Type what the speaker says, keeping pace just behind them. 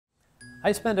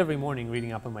I spend every morning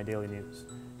reading up on my daily news.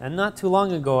 And not too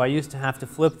long ago, I used to have to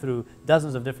flip through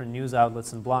dozens of different news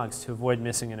outlets and blogs to avoid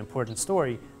missing an important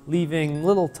story, leaving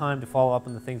little time to follow up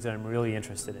on the things that I'm really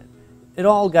interested in. It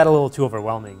all got a little too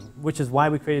overwhelming, which is why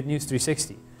we created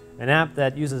News360, an app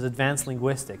that uses advanced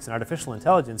linguistics and artificial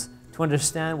intelligence to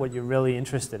understand what you're really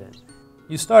interested in.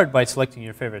 You start by selecting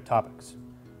your favorite topics.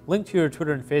 Link to your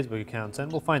Twitter and Facebook accounts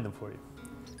and we'll find them for you.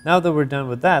 Now that we're done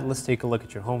with that, let's take a look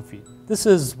at your home feed. This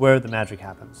is where the magic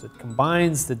happens. It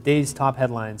combines the day's top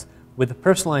headlines with the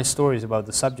personalized stories about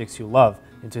the subjects you love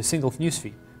into a single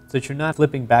newsfeed, so that you're not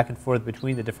flipping back and forth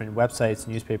between the different websites,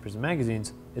 newspapers, and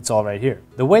magazines. It's all right here.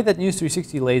 The way that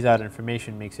News360 lays out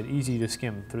information makes it easy to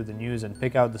skim through the news and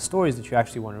pick out the stories that you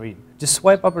actually want to read. Just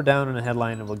swipe up or down on a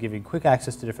headline and we'll give you quick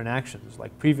access to different actions,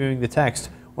 like previewing the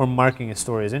text or marking a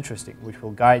story as interesting, which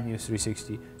will guide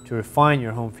News360 to refine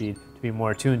your home feed to be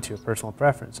more attuned to your personal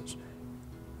preferences.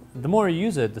 The more you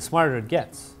use it, the smarter it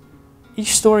gets.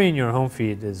 Each story in your home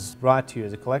feed is brought to you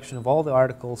as a collection of all the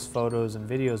articles, photos, and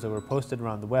videos that were posted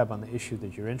around the web on the issue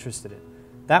that you're interested in.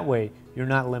 That way, you're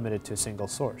not limited to a single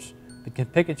source, but can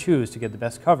pick and choose to get the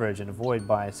best coverage and avoid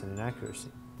bias and inaccuracy.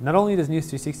 Not only does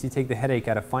News360 take the headache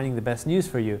out of finding the best news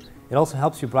for you, it also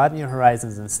helps you broaden your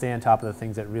horizons and stay on top of the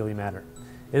things that really matter.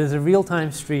 It is a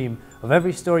real-time stream of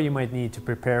every story you might need to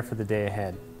prepare for the day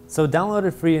ahead. So download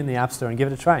it free in the App Store and give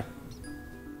it a try.